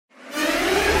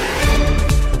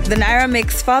The Naira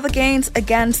makes further gains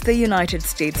against the United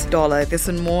States dollar. This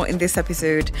and more in this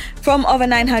episode. From over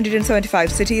 975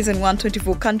 cities and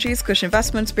 124 countries, Kush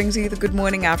Investments brings you the Good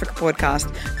Morning Africa podcast.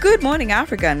 Good morning,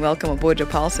 Africa, and welcome aboard your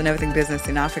pulse and everything business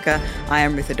in Africa. I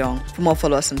am Ritha Dong. For more,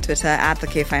 follow us on Twitter at The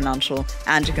K Financial,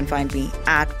 and you can find me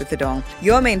at Ritha Dong.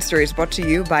 Your main story is brought to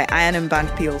you by I&M Bank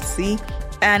PLC.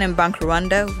 I&M Bank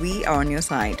Rwanda, we are on your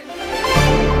side.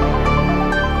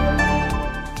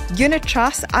 Unit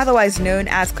trusts, otherwise known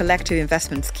as collective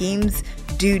investment schemes,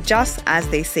 do just as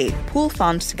they say, pool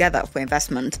funds together for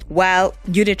investment. While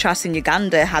unit trusts in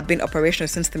Uganda have been operational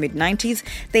since the mid-90s,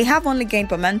 they have only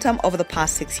gained momentum over the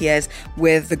past 6 years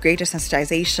with the greater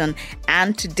sensitization,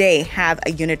 and today have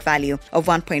a unit value of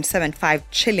 1.75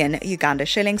 trillion Uganda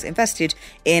shillings invested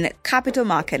in capital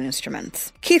market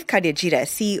instruments. Keith Kadiajira,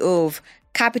 CEO of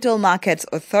Capital Markets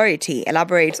Authority,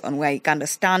 elaborates on where Uganda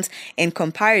stands in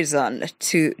comparison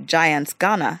to giants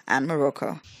Ghana and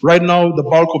Morocco. Right now, the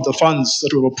bulk of the funds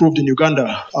that we've approved in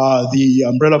Uganda are the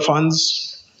umbrella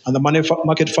funds and the money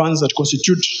market funds that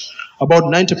constitute about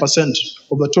 90%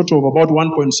 of the total of about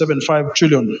 1.75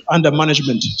 trillion under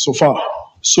management so far.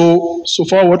 So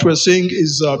far what we're seeing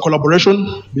is a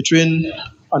collaboration between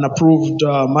an approved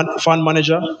fund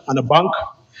manager and a bank.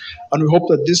 And we hope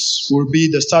that this will be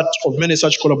the start of many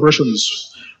such collaborations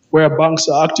where banks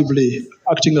are actively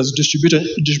acting as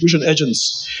distribution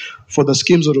agents for the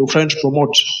schemes that we're trying to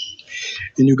promote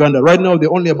in Uganda. Right now, there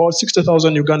are only about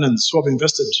 60,000 Ugandans who have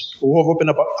invested or who have opened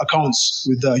up accounts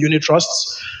with unit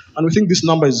trusts. And we think this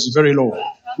number is very low.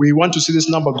 We want to see this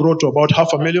number grow to about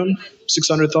 500,000,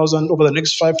 600,000 over the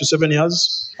next 5 to 7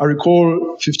 years. I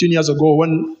recall 15 years ago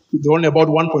when there were only about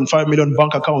 1.5 million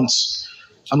bank accounts.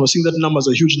 And we're seeing that number as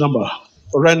a huge number.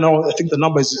 But right now, I think the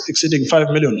number is exceeding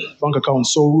 5 million bank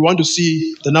accounts. So we want to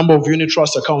see the number of unit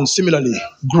trust accounts similarly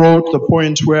grow to the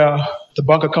point where the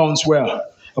bank accounts were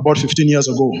about 15 years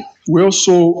ago. We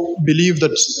also believe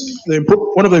that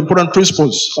one of the important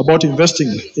principles about investing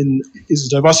is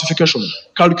diversification,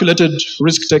 calculated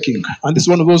risk-taking. And this is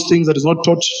one of those things that is not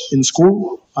taught in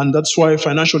school, and that's why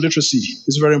financial literacy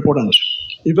is very important.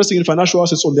 Investing in financial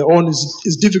assets on their own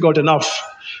is difficult enough.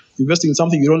 Investing in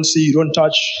something you don't see, you don't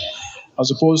touch, as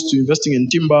opposed to investing in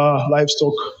timber,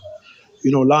 livestock,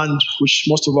 land, which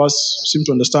most of us seem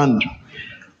to understand.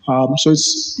 So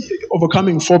it's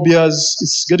overcoming phobias.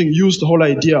 It's getting used, the whole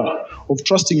idea of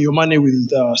trusting your money with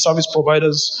service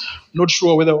providers, not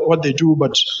sure what they do,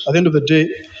 but at the end of the day,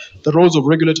 the roles of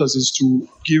regulators is to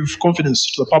give confidence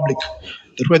to the public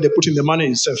that where they put in their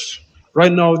money is safe.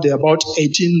 Right now, there are about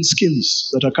 18 schemes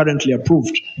that are currently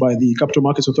approved by the Capital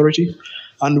Markets Authority.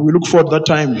 And we look forward to that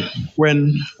time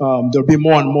when there'll be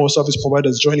more and more service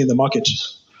providers joining the market.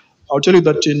 I'll tell you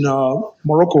that in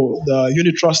Morocco, the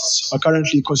unit trusts are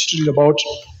currently constituting about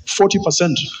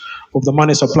 40% of the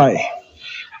money supply.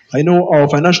 I know our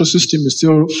financial system is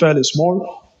still fairly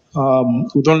small,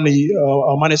 with only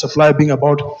our money supply being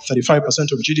about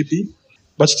 35% of GDP.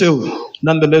 But still,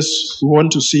 nonetheless, we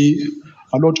want to see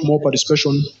a lot more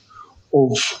participation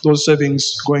of those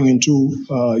savings going into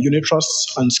unit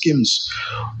trusts and schemes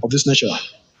of this nature.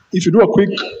 If you do a quick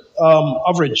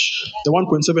average, the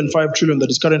 1.75 trillion that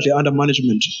is currently under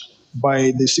management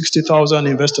by the 60,000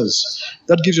 investors,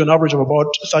 that gives you an average of about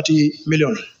 30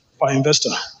 million per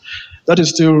investor. That is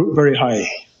still very high.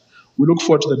 We look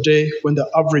forward to the day when the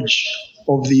average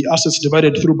of the assets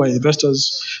divided through by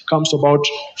investors comes to about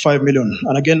 5 million.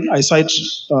 And again, I cite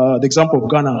the example of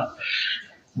Ghana,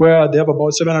 where they have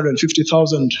about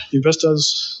 750,000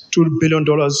 investors, $2 billion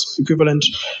equivalent.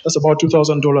 That's about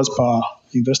 $2,000 per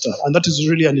investor. And that is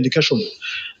really an indication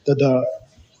that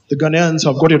the Ghanaians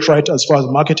have got it right as far as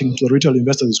marketing to the retail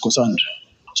investors is concerned.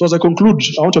 So as I conclude,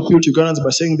 I want to appeal to Ugandans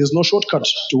by saying there's no shortcut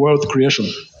to wealth creation.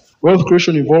 Wealth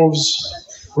creation involves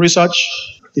research,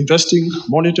 investing,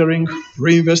 monitoring,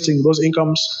 reinvesting those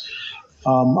incomes,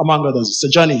 among others. It's a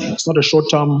journey. It's not a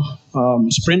short-term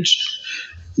sprint.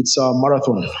 It's a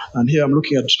marathon. And here I'm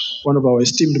looking at one of our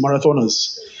esteemed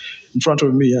marathoners in front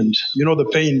of me, and you know the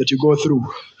pain that you go through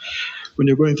when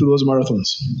you're going through those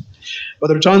marathons. But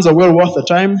the returns are well worth the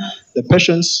time, the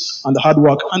patience, and the hard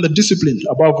work, and the discipline,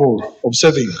 above all, of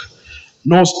saving.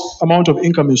 No amount of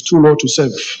income is too low to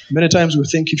save. Many times we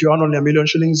think if you earn only 1 million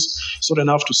shillings, it's not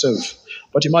enough to save.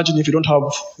 But imagine if you don't have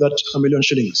that 1 million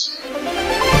shillings.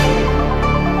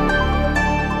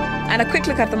 And a quick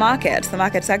look at the market. The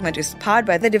market segment is powered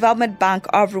by the Development Bank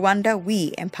of Rwanda.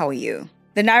 We empower you.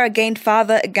 The Naira gained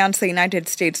further against the United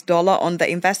States dollar on the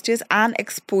investors and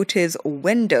exporters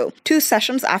window, 2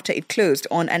 sessions after it closed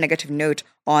on a negative note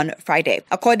on Friday.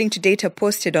 According to data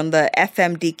posted on the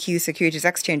FMDQ Securities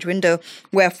Exchange window,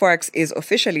 where Forex is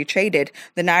officially traded,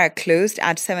 the Naira closed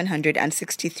at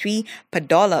 763 per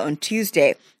dollar on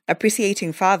Tuesday,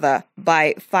 appreciating further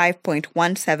by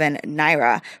 5.17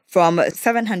 Naira from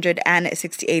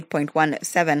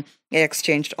 768.17 it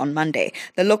exchanged on Monday.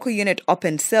 The local unit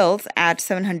opened sales at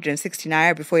 760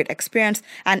 Naira before it experienced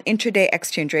an intraday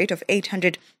exchange rate of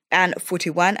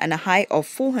 841 and a high of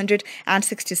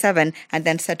 467 and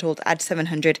then settled at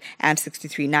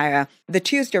 763 Naira. The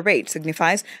Tuesday rate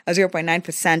signifies a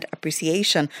 0.9%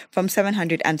 appreciation from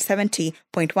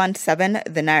 770.17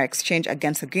 the Naira exchange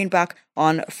against the greenback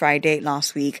on Friday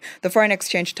last week. The foreign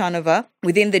exchange turnover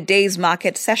within the day's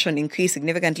market session increased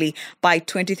significantly by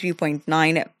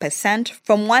 23.9%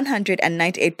 from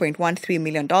 $198.13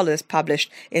 million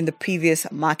published in the previous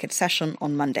market session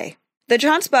on Monday. The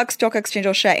Johannesburg Stock Exchange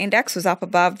All-Share Index was up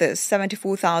above the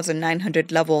 74,900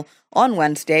 level on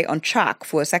Wednesday, on track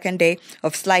for a second day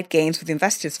of slight gains, with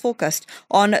investors focused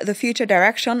on the future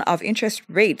direction of interest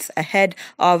rates ahead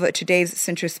of today's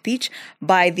central speech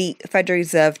by the Federal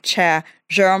Reserve Chair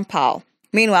Jerome Powell.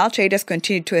 Meanwhile, traders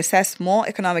continued to assess more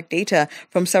economic data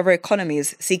from several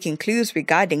economies, seeking clues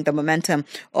regarding the momentum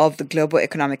of the global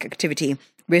economic activity.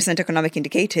 Recent economic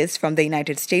indicators from the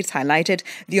United States highlighted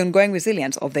the ongoing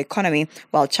resilience of the economy,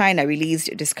 while China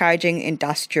released discouraging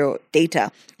industrial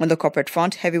data. On the corporate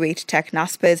front, heavyweight tech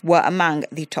Naspers were among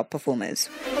the top performers.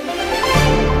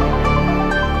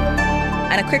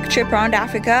 And a quick trip around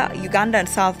Africa, Uganda and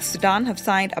South Sudan have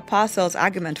signed a power sales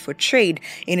agreement for trade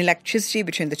in electricity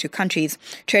between the two countries.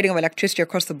 Trading of electricity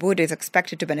across the border is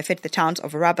expected to benefit the towns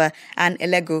of Araba and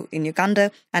Elegu in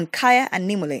Uganda and Kaya and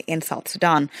Nimule in South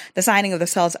Sudan. The signing of the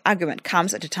sales agreement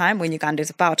comes at a time when Uganda is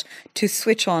about to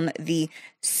switch on the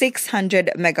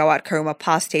 600-megawatt Karuma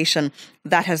power station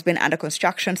that has been under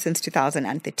construction since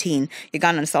 2013.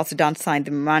 Uganda and South Sudan signed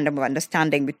the Memorandum of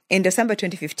Understanding in December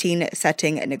 2015,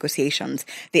 setting negotiations.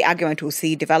 The agreement will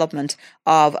see development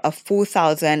of a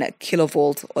 4,000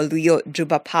 kilovolt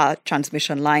Oluyo-Juba power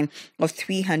transmission line of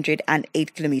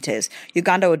 308 kilometers.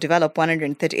 Uganda will develop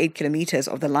 138 kilometers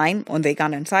of the line on the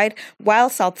Ugandan side,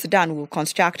 while South Sudan will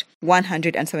construct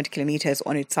 170 kilometers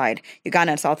on its side.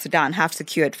 Uganda and South Sudan have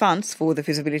secured funds for the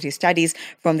feasibility studies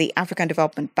from the African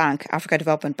Development Bank. Africa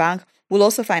Development Bank will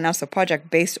also finance the project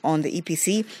based on the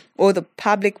EPC or the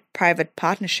public-private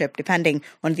partnership, depending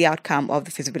on the outcome of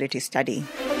the feasibility study.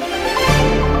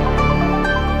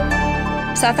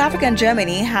 South Africa and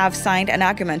Germany have signed an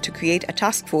agreement to create a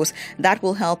task force that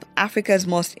will help Africa's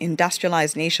most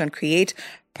industrialized nation create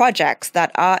projects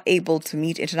that are able to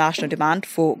meet international demand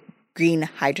for green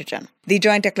hydrogen. The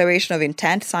joint declaration of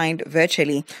intent, signed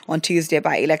virtually on Tuesday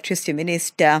by Electricity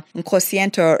Minister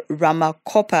Nkosiento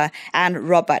Ramakopa and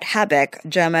Robert Habeck,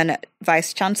 German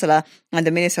Vice Chancellor and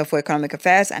the Minister for Economic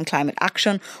Affairs and Climate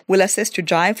Action, will assist to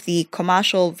drive the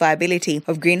commercial viability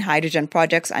of green hydrogen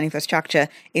projects and infrastructure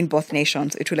in both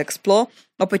nations. It will explore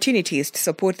opportunities to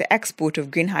support the export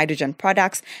of green hydrogen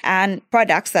products and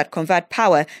products that convert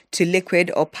power to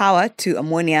liquid or power to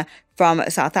ammonia from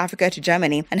South Africa to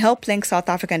Germany, and help link South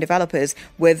African developers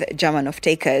with German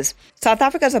off-takers. South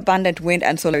Africa's abundant wind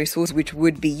and solar resources, which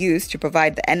would be used to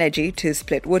provide the energy to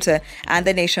split water, and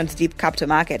the nation's deep capital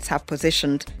markets have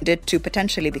positioned it to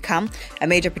potentially become a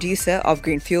major producer of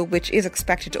green fuel, which is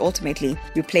expected to ultimately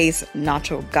replace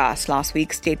natural gas. Last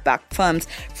week, state-backed firms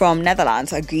from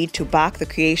Netherlands agreed to back the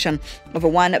creation of a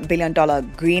 $1 billion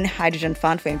green hydrogen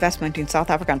fund for investment in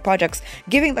South African projects,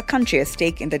 giving the country a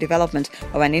stake in the development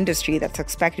of an industry that's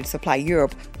expected to supply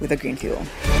Europe with a green fuel.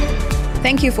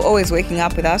 Thank you for always waking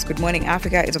up with us. Good Morning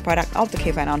Africa is a product of the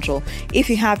K Financial. If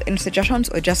you have any suggestions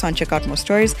or just want to check out more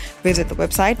stories, visit the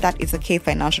website, that is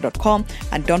thekfinancial.com,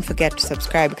 and don't forget to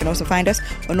subscribe. You can also find us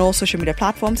on all social media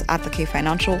platforms at the K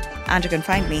Financial, and you can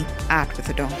find me at With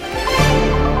the Dawn.